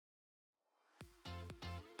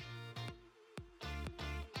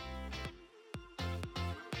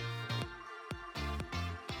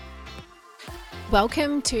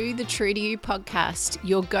Welcome to the True to You podcast,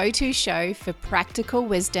 your go-to show for practical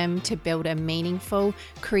wisdom to build a meaningful,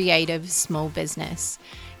 creative small business.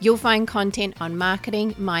 You'll find content on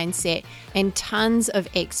marketing, mindset, and tons of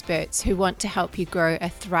experts who want to help you grow a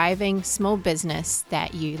thriving small business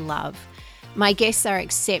that you love. My guests are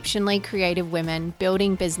exceptionally creative women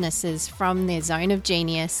building businesses from their zone of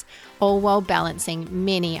genius, all while balancing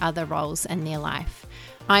many other roles in their life.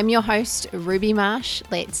 I'm your host, Ruby Marsh.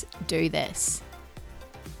 Let's do this.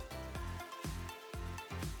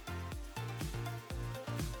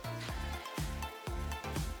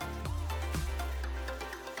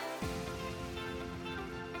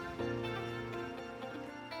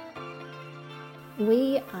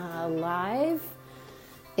 We are live.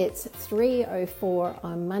 It's 3:04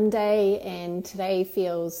 on Monday, and today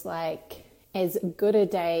feels like as good a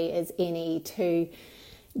day as any to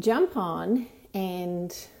jump on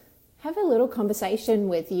and have a little conversation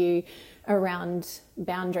with you around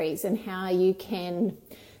boundaries and how you can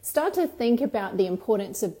start to think about the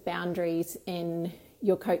importance of boundaries in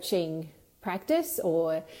your coaching practice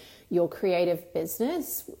or your creative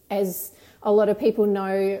business. As a lot of people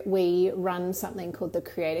know, we run something called the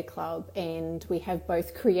Creator Club, and we have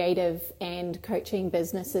both creative and coaching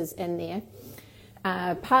businesses in there,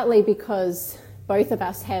 partly because both of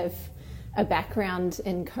us have a background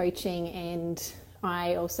in coaching, and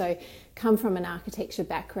I also come from an architecture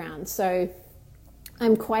background. So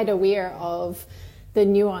I'm quite aware of the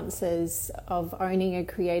nuances of owning a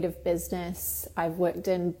creative business. I've worked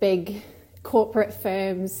in big corporate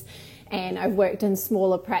firms and I've worked in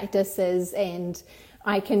smaller practices, and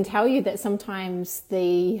I can tell you that sometimes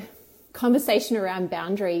the conversation around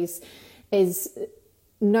boundaries is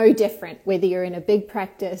no different whether you're in a big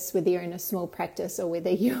practice, whether you're in a small practice, or whether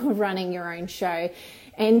you're running your own show.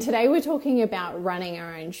 And today we're talking about running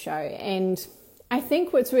our own show. And I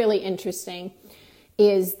think what's really interesting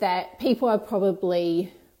is that people are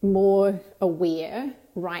probably more aware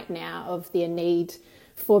right now of their need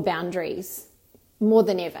for boundaries more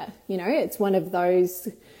than ever. You know, it's one of those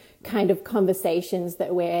kind of conversations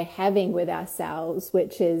that we're having with ourselves,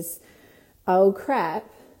 which is, oh crap,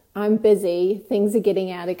 I'm busy, things are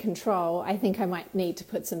getting out of control, I think I might need to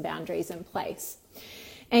put some boundaries in place.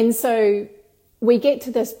 And so we get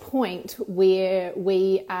to this point where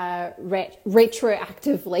we are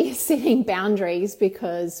retroactively setting boundaries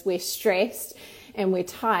because we're stressed and we're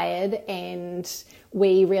tired and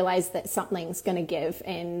we realize that something's going to give.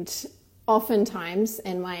 And oftentimes,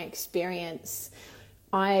 in my experience,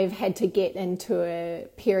 I've had to get into a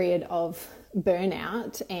period of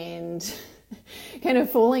burnout and kind of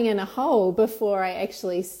falling in a hole before I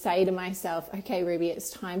actually say to myself, okay, Ruby, it's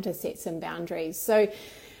time to set some boundaries. So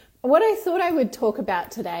what I thought I would talk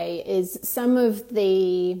about today is some of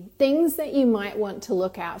the things that you might want to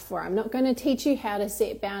look out for. I'm not going to teach you how to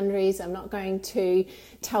set boundaries. I'm not going to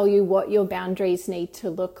tell you what your boundaries need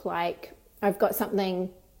to look like. I've got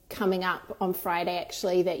something coming up on Friday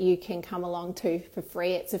actually that you can come along to for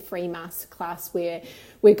free. It's a free masterclass where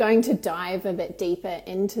we're going to dive a bit deeper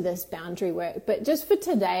into this boundary work. But just for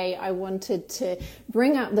today, I wanted to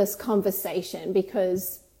bring up this conversation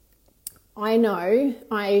because I know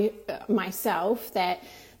myself that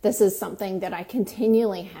this is something that I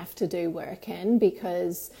continually have to do work in,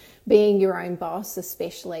 because being your own boss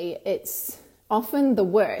especially, it's often the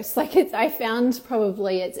worst. I found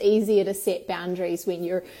probably it's easier to set boundaries when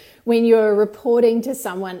you're reporting to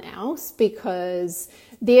someone else because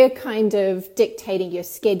they're kind of dictating your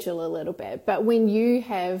schedule a little bit. But when you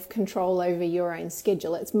have control over your own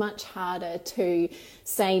schedule, it's much harder to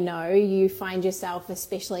say no. You find yourself,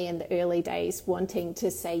 especially in the early days, wanting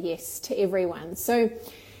to say yes to everyone. So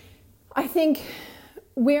I think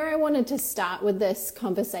where I wanted to start with this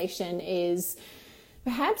conversation is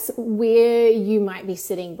perhaps where you might be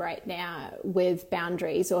sitting right now with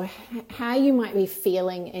boundaries, or how you might be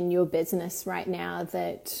feeling in your business right now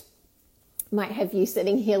that might have you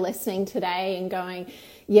sitting here listening today and going,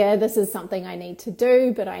 yeah, this is something I need to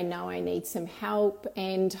do, but I know I need some help.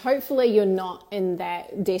 And hopefully you're not in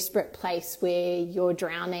that desperate place where you're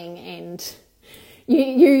drowning and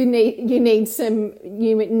you need some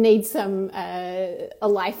a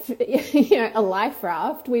life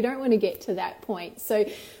raft. We don't want to get to that point. So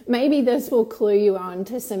maybe this will clue you on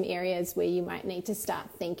to some areas where you might need to start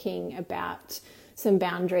thinking about some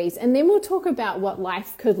boundaries. And then we'll talk about what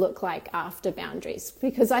life could look like after boundaries,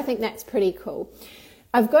 because I think that's pretty cool.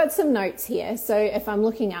 I've got some notes here. So if I'm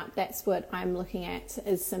looking up, that's what I'm looking at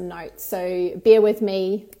is some notes. So bear with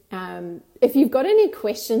me. If you've got any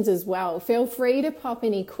questions as well, feel free to pop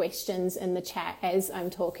any questions in the chat as I'm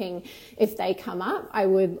talking. If they come up, I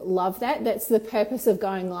would love that. That's the purpose of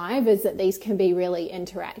going live, is that these can be really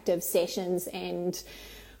interactive sessions and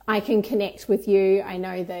I can connect with you. I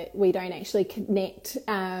know that we don't actually connect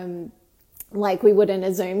like we would in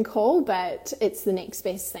a Zoom call, but it's the next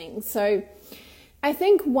best thing. So I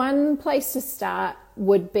think one place to start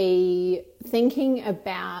would be thinking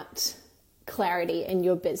about clarity in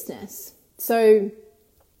your business. So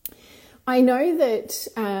I know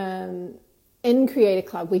that in Creator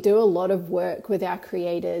Club, we do a lot of work with our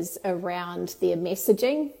creators around their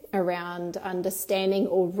messaging, around understanding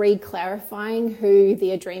or re-clarifying who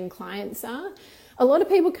their dream clients are. A lot of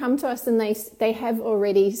people come to us and they have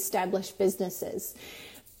already established businesses,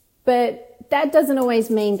 but that doesn't always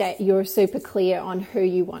mean that you're super clear on who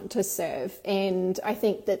you want to serve. And I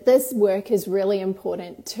think that this work is really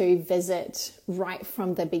important to visit right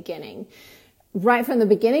from the beginning,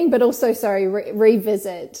 but also,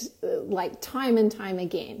 revisit like time and time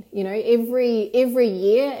again. You know, every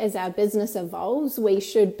year as our business evolves, we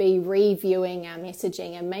should be reviewing our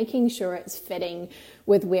messaging and making sure it's fitting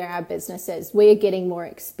with where our business is. We're getting more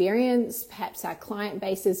experience, perhaps our client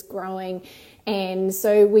base is growing. And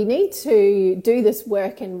so we need to do this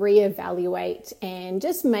work and reevaluate and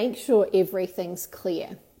just make sure everything's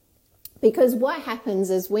clear. Because what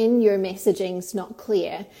happens is when your messaging's not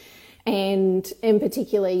clear, and in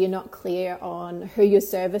particular, you're not clear on who your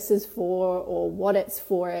service is for or what it's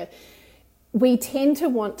for, we tend to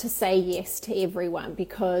want to say yes to everyone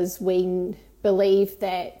because we believe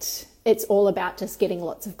that it's all about just getting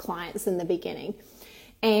lots of clients in the beginning.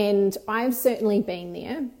 And I've certainly been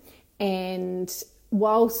there. And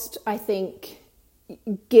whilst I think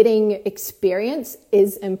getting experience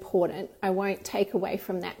is important, I won't take away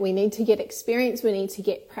from that. We need to get experience. We need to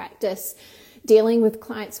get practice dealing with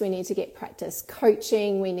clients. We need to get practice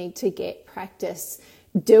coaching. We need to get practice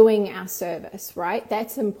doing our service, right?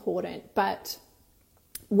 That's important. But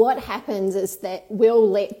what happens is that we'll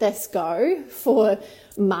let this go for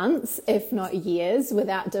months, if not years,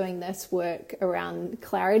 without doing this work around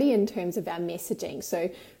clarity in terms of our messaging. So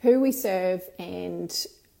who we serve and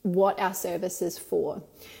what our service is for.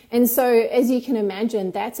 And so as you can imagine,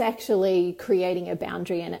 that's actually creating a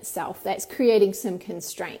boundary in itself. That's creating some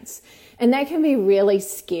constraints. And that can be really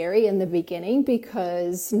scary in the beginning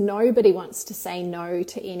because nobody wants to say no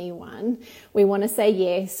to anyone. We want to say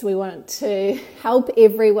yes. We want to help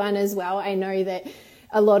everyone as well. I know that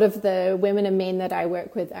a lot of the women and men that I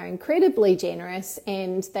work with are incredibly generous,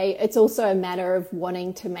 and it's also a matter of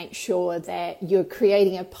wanting to make sure that you're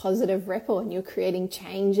creating a positive ripple and you're creating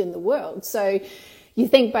change in the world. So you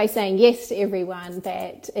think by saying yes to everyone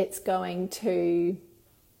that it's going to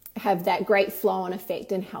have that great flow-on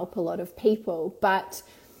effect and help a lot of people. But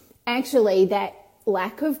actually that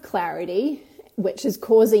lack of clarity, which is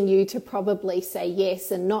causing you to probably say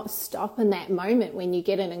yes and not stop in that moment when you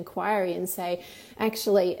get an inquiry and say,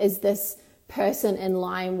 actually, is this person in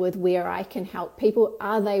line with where I can help people?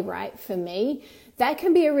 Are they right for me? That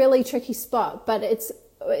can be a really tricky spot, but it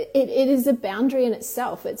is a boundary in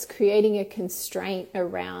itself. It's creating a constraint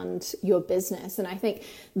around your business. And I think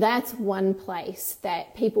that's one place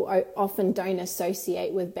that people often don't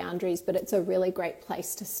associate with boundaries, but it's a really great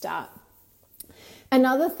place to start.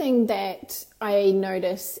 Another thing that I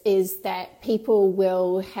notice is that people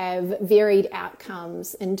will have varied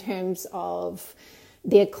outcomes in terms of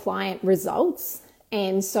their client results.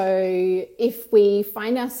 And so if we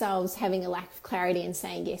find ourselves having a lack of clarity and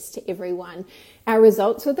saying yes to everyone, our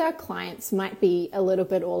results with our clients might be a little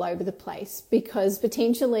bit all over the place because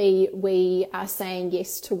potentially we are saying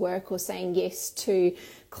yes to work or saying yes to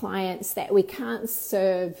clients that we can't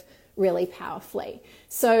serve really powerfully.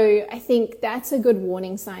 So I think that's a good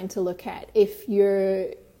warning sign to look at. If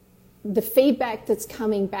the feedback that's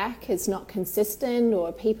coming back is not consistent,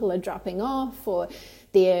 or people are dropping off, or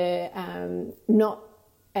they're not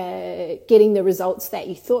getting the results that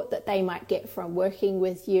you thought that they might get from working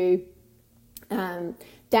with you,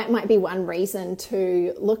 that might be one reason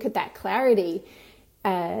to look at that clarity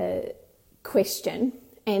question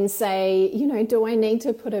and say, do I need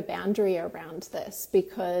to put a boundary around this?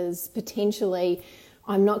 Because potentially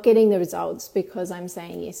I'm not getting the results because I'm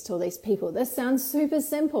saying yes to all these people. This sounds super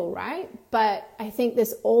simple, right? But I think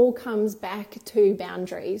this all comes back to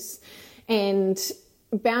boundaries. And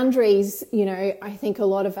boundaries, I think a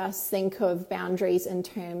lot of us think of boundaries in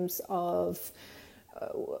terms of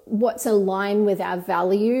what's aligned with our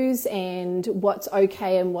values and what's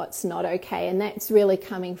okay and what's not okay. And that's really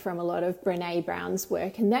coming from a lot of Brené Brown's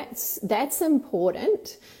work, and that's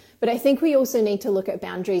important. But I think we also need to look at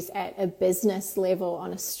boundaries at a business level,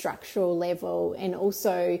 on a structural level, and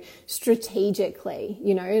also strategically,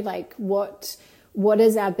 like what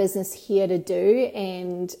is our business here to do,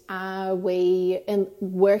 and are we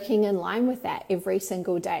working in line with that every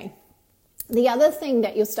single day? The other thing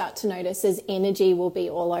that you'll start to notice is energy will be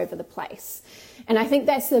all over the place. And I think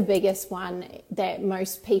that's the biggest one that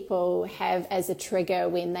most people have as a trigger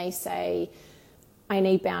when they say, I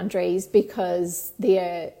need boundaries, because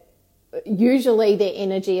usually their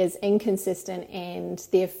energy is inconsistent and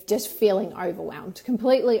they're just feeling overwhelmed,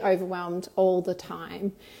 completely overwhelmed all the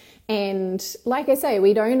time. And like I say,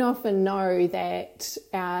 we don't often know that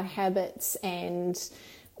our habits and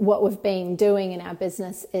what we've been doing in our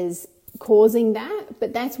business is causing that,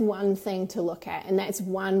 but that's one thing to look at, and that's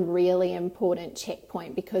one really important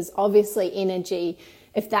checkpoint, because obviously energy,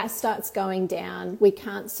 if that starts going down, we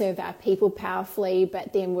can't serve our people powerfully,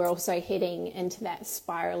 but then we're also heading into that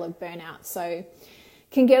spiral of burnout. So it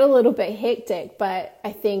can get a little bit hectic, but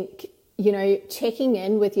I think, checking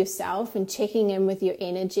in with yourself and checking in with your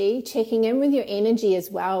energy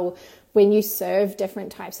as well when you serve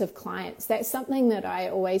different types of clients. That's something that I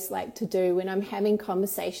always like to do when I'm having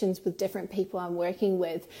conversations with different people I'm working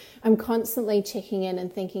with. I'm constantly checking in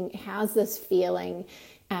and thinking, how's this feeling?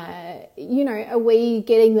 Are we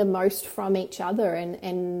getting the most from each other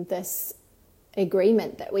and this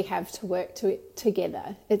agreement that we have to work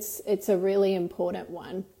together? It's a really important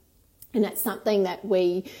one. And that's something that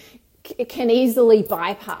we can easily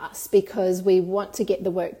bypass because we want to get the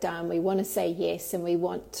work done. We want to say yes, and we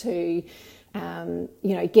want to,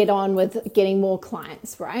 get on with getting more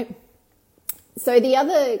clients, right? So the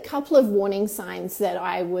other couple of warning signs that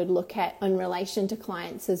I would look at in relation to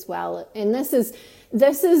clients as well, and this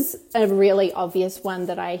is a really obvious one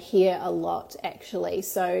that I hear a lot actually.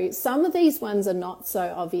 So some of these ones are not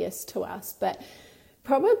so obvious to us, but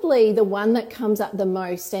probably the one that comes up the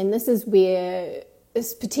most, and this is where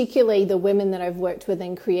particularly the women that I've worked with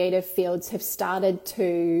in creative fields have started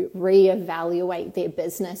to reevaluate their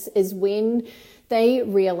business, is when they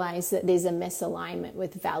realize that there's a misalignment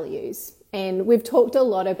with values. And we've talked a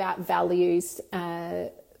lot about values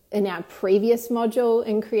in our previous module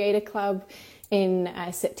in Creator Club. In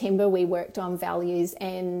September, we worked on values,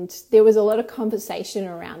 and there was a lot of conversation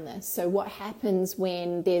around this. So what happens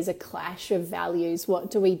when there's a clash of values?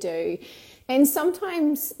 What do we do? And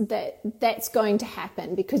sometimes that's going to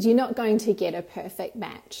happen because you're not going to get a perfect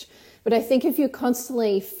match. But I think if you're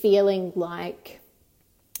constantly feeling like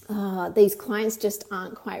these clients just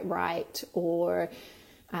aren't quite right, or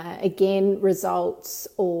again, results,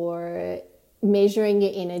 or measuring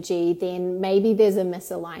your energy, then maybe there's a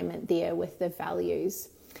misalignment there with the values.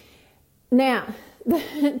 Now,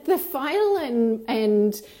 the final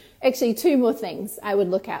and actually two more things I would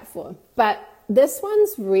look out for. But this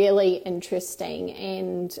one's really interesting,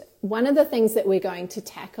 and one of the things that we're going to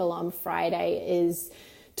tackle on Friday is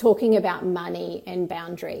talking about money and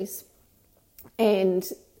boundaries. And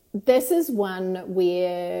this is one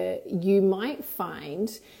where you might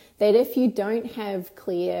find that if you don't have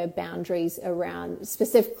clear boundaries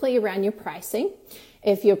specifically around your pricing,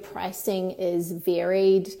 if your pricing is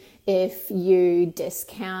varied, if you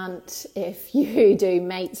discount, if you do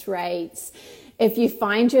mates rates, if you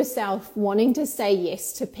find yourself wanting to say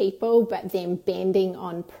yes to people but then bending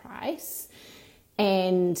on price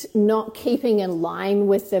and not keeping in line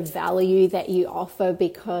with the value that you offer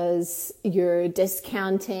because you're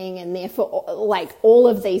discounting, and therefore like all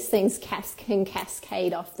of these things can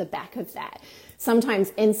cascade off the back of that.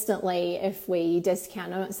 Sometimes instantly if we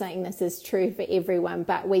discount, I'm not saying this is true for everyone,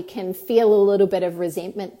 but we can feel a little bit of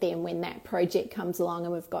resentment then when that project comes along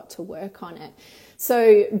and we've got to work on it.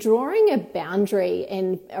 So drawing a boundary,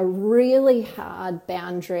 and a really hard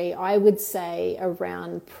boundary, I would say,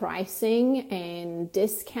 around pricing and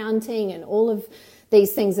discounting and all of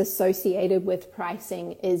these things associated with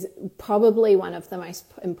pricing is probably one of the most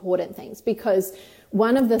important things, because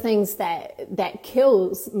one of the things that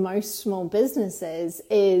kills most small businesses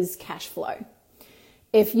is cash flow.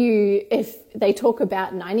 If they talk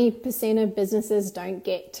about 90% of businesses don't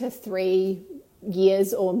get to 3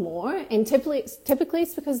 years or more, and typically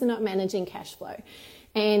it's because they're not managing cash flow.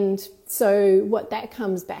 And so what that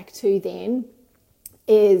comes back to then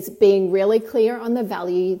is being really clear on the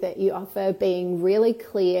value that you offer, being really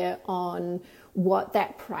clear on what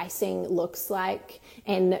that pricing looks like,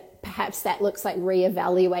 and perhaps that looks like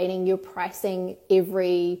reevaluating your pricing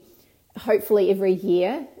every hopefully every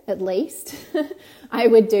year at least, I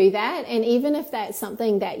would do that. And even if that's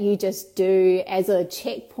something that you just do as a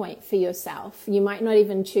checkpoint for yourself, you might not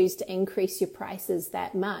even choose to increase your prices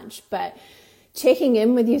that much, but checking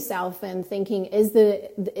in with yourself and thinking, is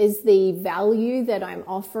the value that I'm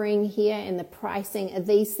offering here and the pricing, are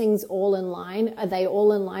these things all in line? Are they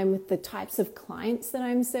all in line with the types of clients that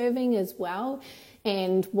I'm serving as well,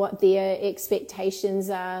 and what their expectations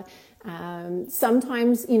are?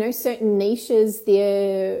 Sometimes, certain niches,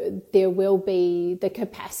 there will be the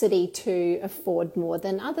capacity to afford more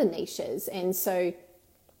than other niches. And so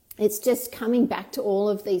it's just coming back to all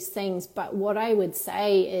of these things. But what I would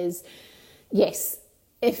say is, yes,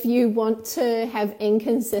 if you want to have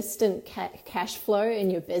inconsistent cash flow in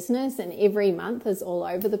your business and every month is all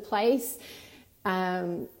over the place,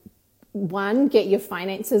 one, get your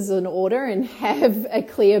finances in order and have a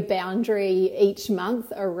clear boundary each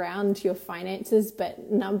month around your finances.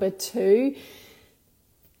 But number two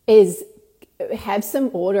is have some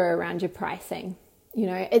order around your pricing.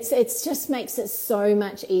 It's just makes it so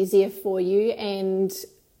much easier for you. And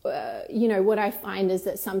what I find is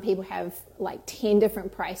that some people have like 10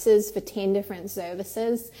 different prices for 10 different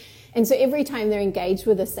services. And so every time they're engaged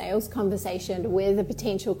with a sales conversation with a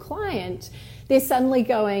potential client, they're suddenly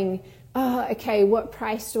going, oh, okay, what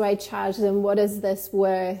price do I charge them? What is this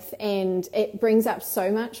worth? And it brings up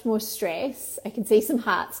so much more stress. I can see some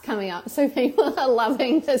hearts coming up. So people are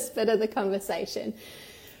loving this bit of the conversation.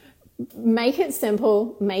 Make it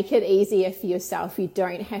simple, make it easier for yourself. You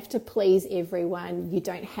don't have to please everyone. You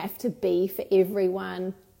don't have to be for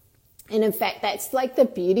everyone. And in fact, that's like the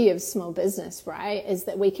beauty of small business, right? Is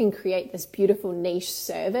that we can create this beautiful niche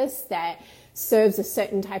service that serves a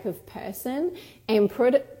certain type of person and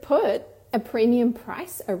put a premium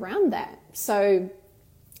price around that. So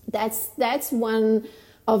that's one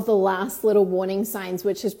of the last little warning signs,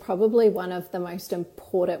 which is probably one of the most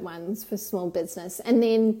important ones for small business. And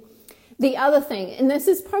then the other thing, and this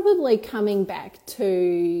is probably coming back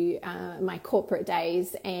to my corporate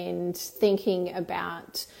days and thinking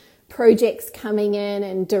about projects coming in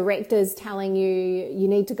and directors telling you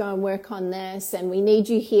need to go and work on this and we need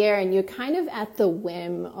you here, and you're kind of at the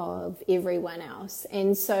whim of everyone else.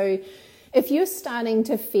 And so if you're starting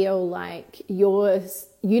to feel like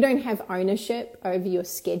you don't have ownership over your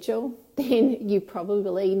schedule, then you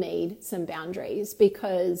probably need some boundaries,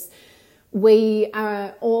 because we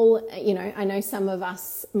are all, I know some of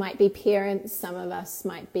us might be parents, some of us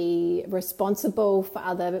might be responsible for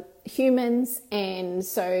other humans, and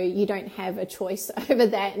so you don't have a choice over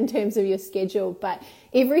that in terms of your schedule, but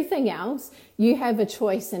everything else, you have a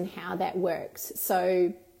choice in how that works.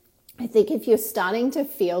 So I think if you're starting to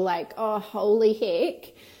feel like, oh, holy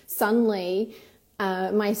heck, suddenly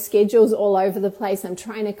my schedule's all over the place, I'm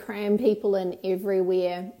trying to cram people in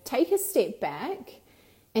everywhere, take a step back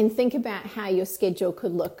and think about how your schedule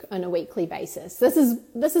could look on a weekly basis. This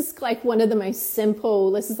is like one of the most simple,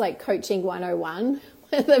 this is like coaching 101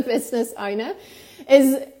 with a business owner,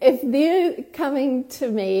 is if they're coming to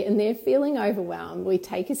me and they're feeling overwhelmed, we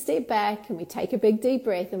take a step back and we take a big deep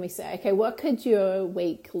breath and we say, okay, what could your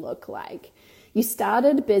week look like? You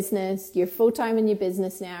started a business, you're full-time in your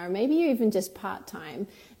business now, or maybe you're even just part-time,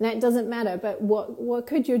 and that doesn't matter, but what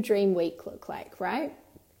could your dream week look like, right?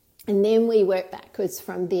 And then we work backwards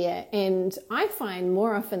from there. And I find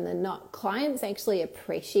more often than not, clients actually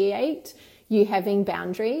appreciate you having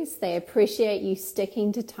boundaries. They appreciate you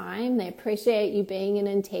sticking to time. They appreciate you being in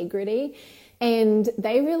integrity. And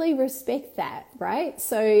they really respect that, right?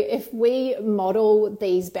 So if we model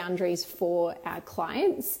these boundaries for our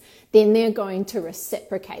clients, then they're going to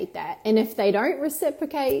reciprocate that. And if they don't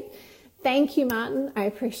reciprocate, thank you, Martin. I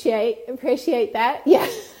appreciate that. Yeah,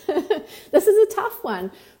 this is a tough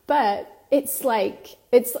one. But it's like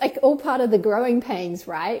all part of the growing pains,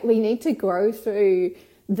 right? We need to grow through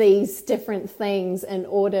these different things in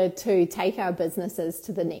order to take our businesses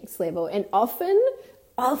to the next level. And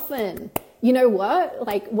often, you know what?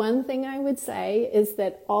 Like, one thing I would say is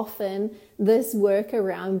that often this work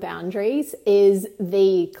around boundaries is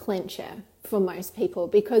the clincher for most people.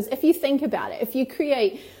 Because if you think about it, if you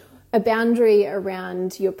create a boundary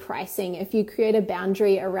around your pricing, if you create a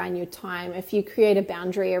boundary around your time, if you create a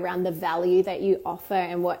boundary around the value that you offer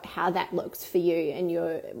and how that looks for you in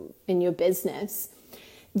your business,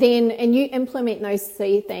 then, and you implement those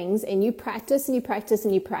three things and you practice and you practice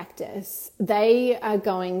and you practice, they are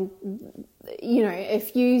going,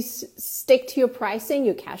 if you stick to your pricing,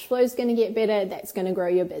 your cash flow is going to get better. That's going to grow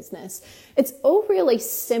your business. It's all really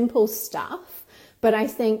simple stuff. But I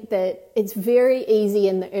think that it's very easy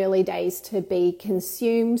in the early days to be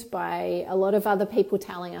consumed by a lot of other people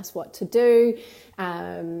telling us what to do,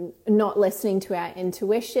 not listening to our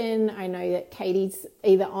intuition. I know that Katie's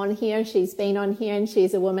either on here, she's been on here, and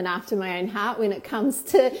she's a woman after my own heart when it comes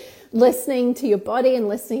to listening to your body and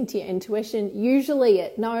listening to your intuition. Usually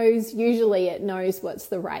it knows what's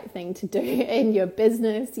the right thing to do in your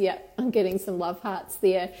business. Yeah, I'm getting some love hearts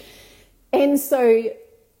there. And so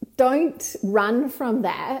don't run from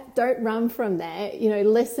that.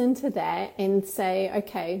 Listen to that and say,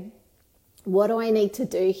 okay, what do I need to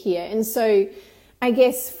do here? And so I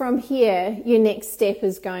guess from here, your next step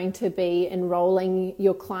is going to be enrolling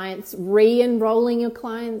your clients, re-enrolling your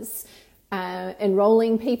clients,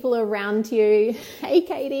 enrolling people around you. Hey,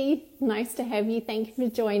 Katie, nice to have you. Thank you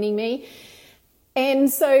for joining me.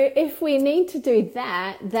 And so if we need to do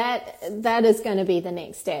that is going to be the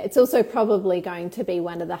next step. It's also probably going to be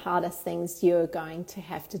one of the hardest things you're going to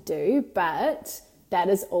have to do, but that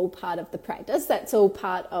is all part of the practice. That's all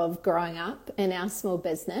part of growing up in our small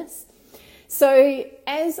business. So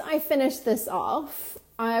as I finish this off,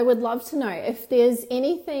 I would love to know if there's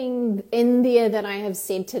anything in there that I have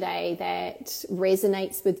said today that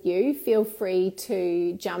resonates with you. Feel free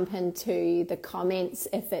to jump into the comments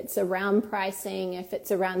if it's around pricing, if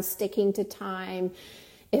it's around sticking to time,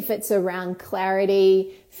 if it's around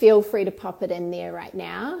clarity. Feel free to pop it in there right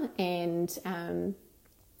now. And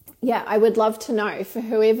I would love to know for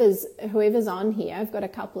whoever's on here. I've got a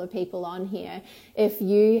couple of people on here. If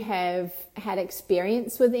you have had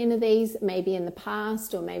experience with any of these, maybe in the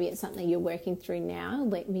past, or maybe it's something you're working through now,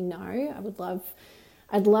 let me know.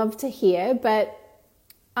 I'd love to hear. But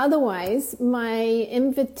otherwise, my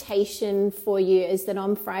invitation for you is that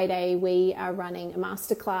on Friday we are running a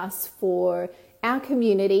masterclass for our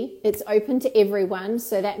community. It's open to everyone,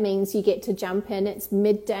 so that means you get to jump in. It's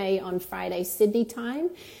midday on Friday, Sydney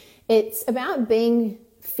time. It's about being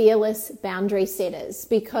fearless boundary setters,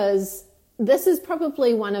 because this is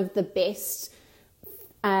probably one of the best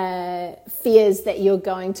fears that you're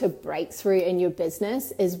going to break through in your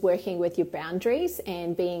business, is working with your boundaries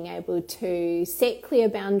and being able to set clear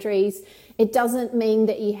boundaries. It doesn't mean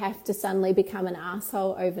that you have to suddenly become an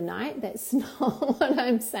asshole overnight. That's not what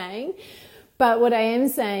I'm saying. But what I am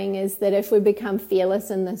saying is that if we become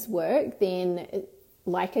fearless in this work, then,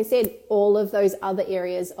 like I said, all of those other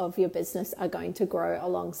areas of your business are going to grow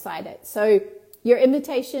alongside it. So your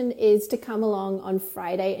invitation is to come along on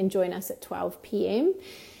Friday and join us at 12 p.m.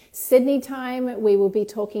 Sydney time. We will be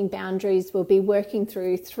talking boundaries. We'll be working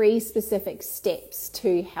through 3 specific steps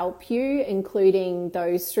to help you, including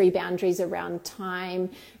those 3 boundaries around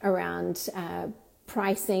time, around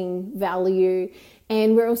pricing, value.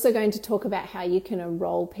 And we're also going to talk about how you can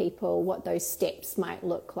enroll people, what those steps might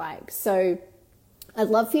look like. So I'd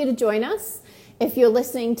love for you to join us. If you're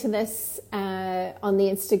listening to this on the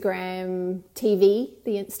Instagram TV,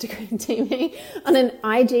 on an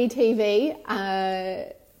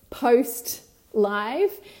IGTV post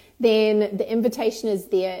live, then the invitation is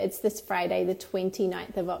there. It's this Friday, the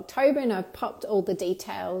 29th of October, and I've popped all the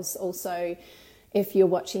details also if you're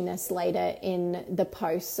watching this later in the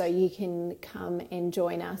post, so you can come and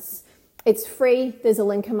join us. It's free. There's a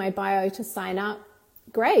link in my bio to sign up.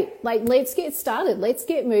 Great. Let's get started. Let's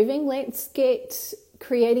get moving. Let's get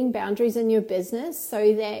creating boundaries in your business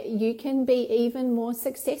so that you can be even more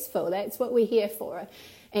successful. That's what we're here for.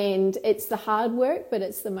 And it's the hard work, but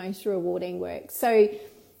it's the most rewarding work. So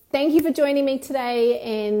thank you for joining me today,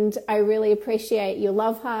 and I really appreciate your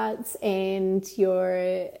love hearts and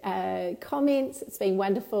your comments. It's been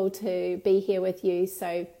wonderful to be here with you.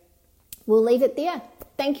 So we'll leave it there.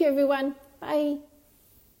 Thank you, everyone. Bye.